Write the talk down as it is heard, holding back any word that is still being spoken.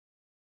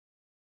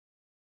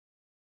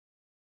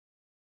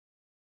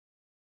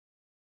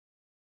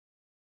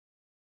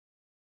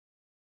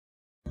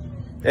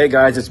Hey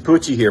guys, it's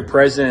Poochie here,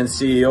 President and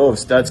CEO of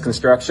Studs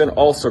Construction,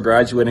 also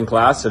graduating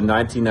class of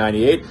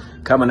 1998,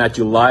 coming at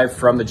you live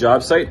from the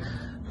job site.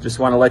 Just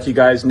want to let you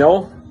guys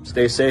know,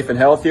 stay safe and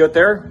healthy out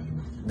there.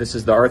 This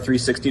is the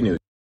R360 News.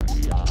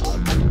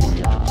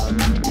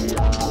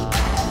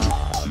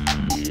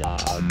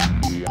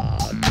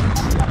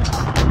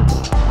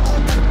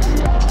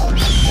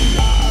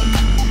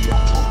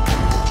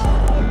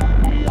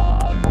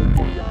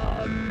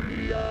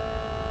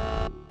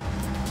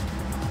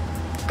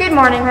 Good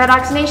morning,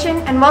 RedHawk Nation,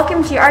 and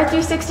welcome to your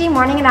R360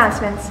 morning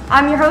announcements.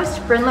 I'm your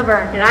host, Bryn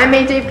Laverne. And I'm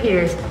AJ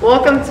Peters.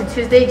 Welcome to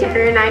Tuesday,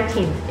 January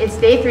 19th. It's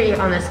day 3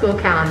 on the school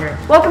calendar.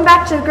 Welcome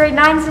back to the grade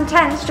 9s and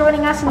 10s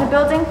joining us in the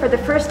building for the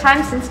first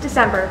time since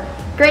December.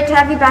 Great to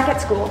have you back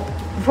at school.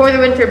 Before the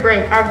winter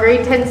break, our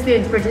grade 10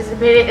 students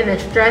participated in the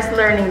stress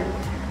learning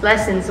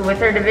lessons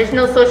with our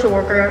divisional social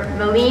worker,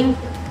 Malene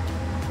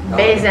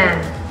Bazan,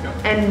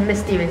 and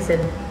Miss Stevenson.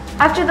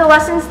 After the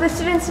lessons, the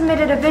students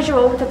submitted a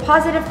visual with a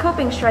positive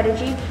coping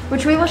strategy,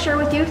 which we will share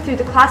with you through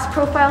the class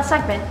profile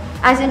segment,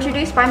 as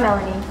introduced by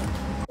Melanie.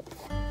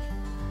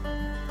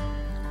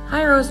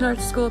 Hi Rose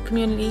North School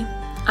community.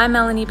 I'm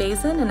Melanie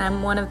Bazin, and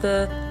I'm one of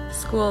the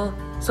school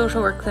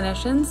social work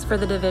clinicians for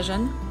the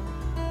division.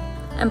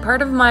 And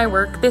part of my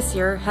work this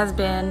year has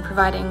been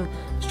providing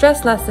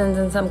stress lessons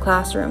in some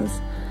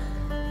classrooms.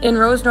 In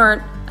Rose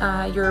North,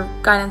 your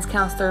guidance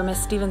counselor,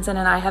 Miss Stevenson,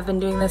 and I have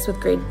been doing this with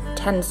grade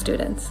 10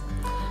 students.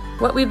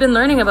 What we've been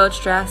learning about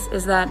stress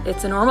is that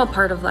it's a normal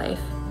part of life.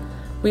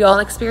 We all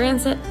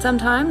experience it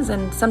sometimes,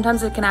 and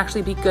sometimes it can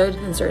actually be good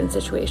in certain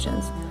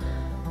situations.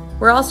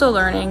 We're also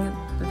learning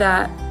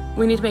that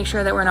we need to make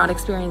sure that we're not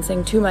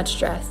experiencing too much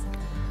stress,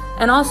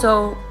 and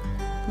also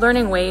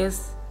learning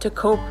ways to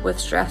cope with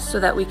stress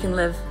so that we can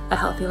live a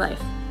healthy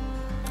life.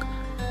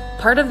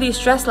 Part of these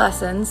stress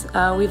lessons,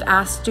 we've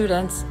asked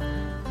students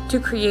to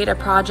create a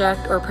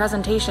project or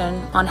presentation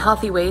on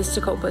healthy ways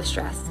to cope with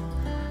stress.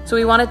 So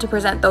we wanted to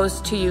present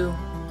those to you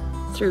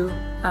through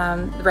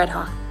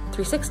RedHawk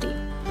 360.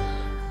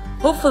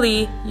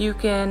 Hopefully you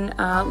can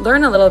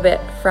learn a little bit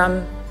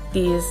from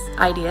these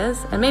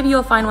ideas, and maybe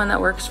you'll find one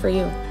that works for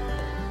you.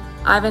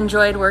 I've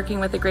enjoyed working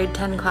with the grade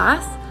 10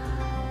 class,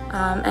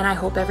 and I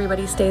hope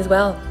everybody stays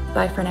well.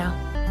 Bye for now.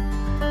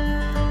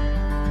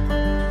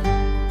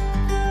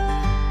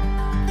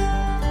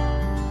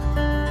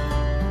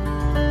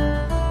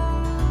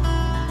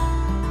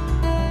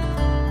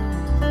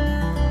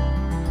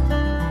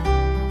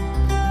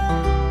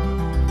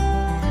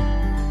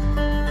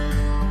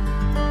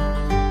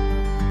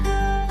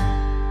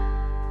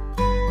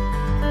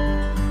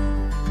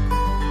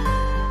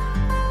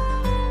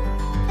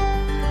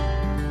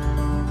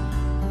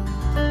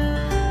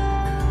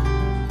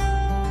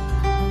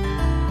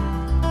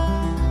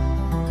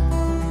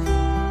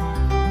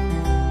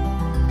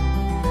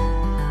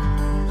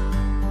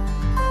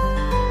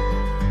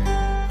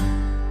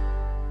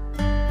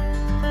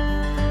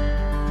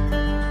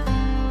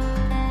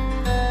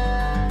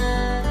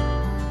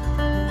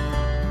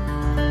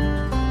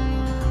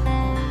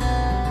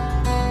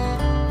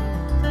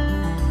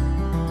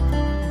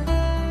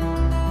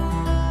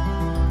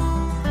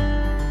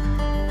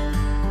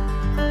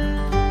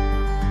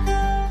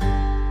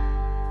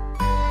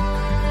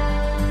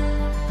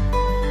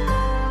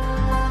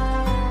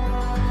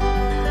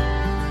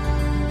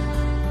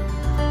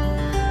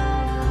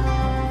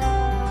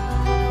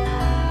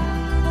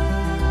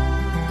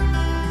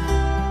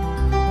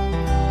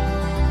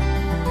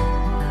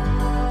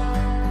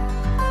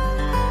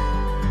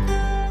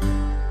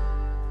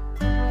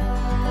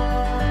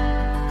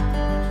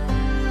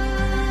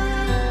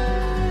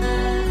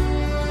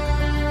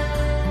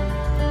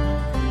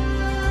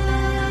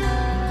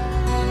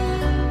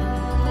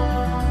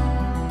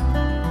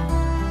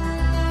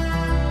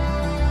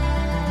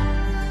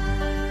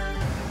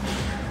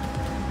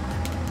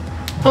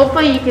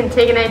 Hopefully you can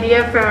take an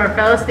idea from our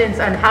fellow students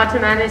on how to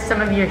manage some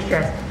of your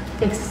stress,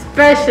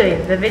 especially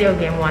the video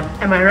game one.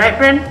 Am I right,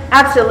 Bryn?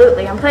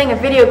 Absolutely. I'm playing a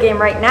video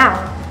game right now.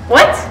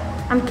 What?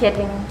 I'm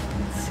kidding.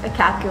 It's a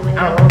calculator.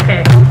 Oh,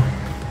 okay.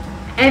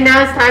 And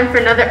now it's time for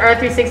another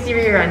R360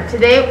 rerun.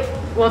 Today,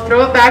 we'll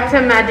throw it back to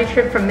a magic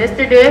trick from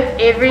Mr. Duick,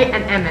 Avery,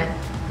 and Emmett.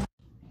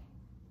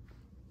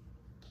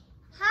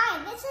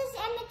 Hi, this is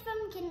Emmett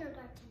from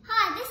kindergarten.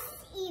 Hi, this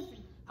is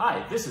Avery.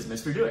 Hi, this is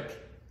Mr. Duick.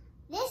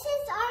 This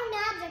is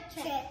our magic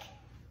trick.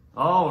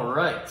 All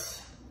right.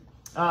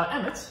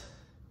 Emmett,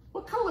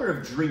 what color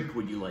of drink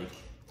would you like?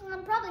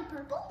 Probably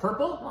purple.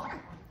 Purple? Oh,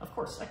 of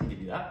course, I can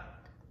give you that.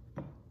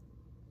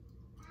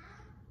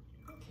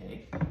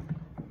 Okay.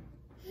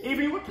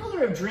 Avery, what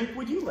color of drink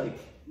would you like?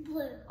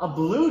 Blue. A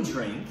blue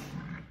drink?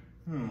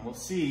 We'll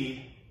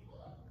see.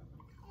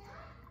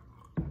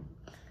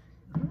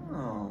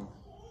 Oh,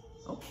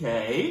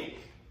 okay.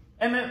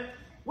 Emmett,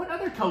 what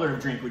other color of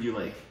drink would you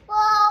like?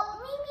 Well,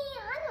 maybe,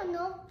 I don't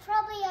know,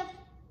 probably a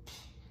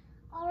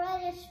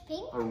reddish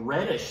pink. A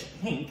reddish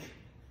pink?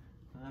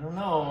 I don't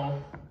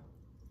know.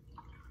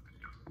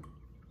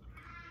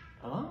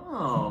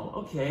 Oh,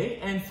 okay.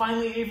 And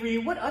finally, Avery,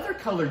 what other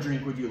color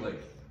drink would you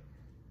like?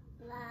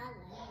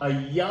 Violet. A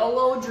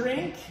yellow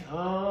drink?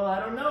 Oh, I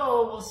don't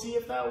know. We'll see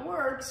if that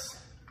works.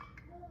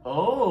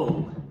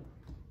 Oh,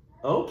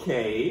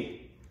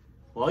 okay.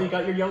 Well, you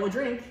got your yellow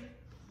drink.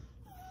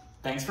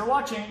 Thanks for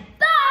watching.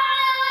 Bye!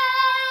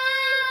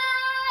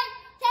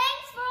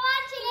 Thanks for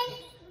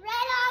watching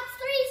RedHawk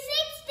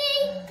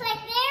 360. Click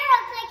there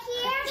or click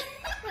here.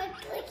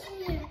 Click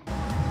here.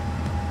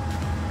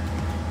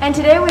 And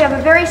today we have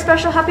a very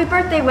special happy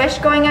birthday wish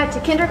going out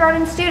to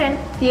kindergarten student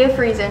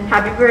Thiessen.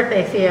 Happy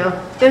birthday, Theo.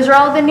 Those are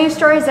all the news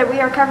stories that we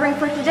are covering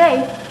for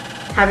today.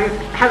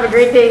 Have a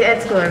great day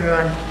at school,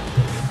 everyone.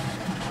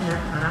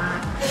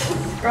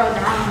 Scroll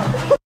down.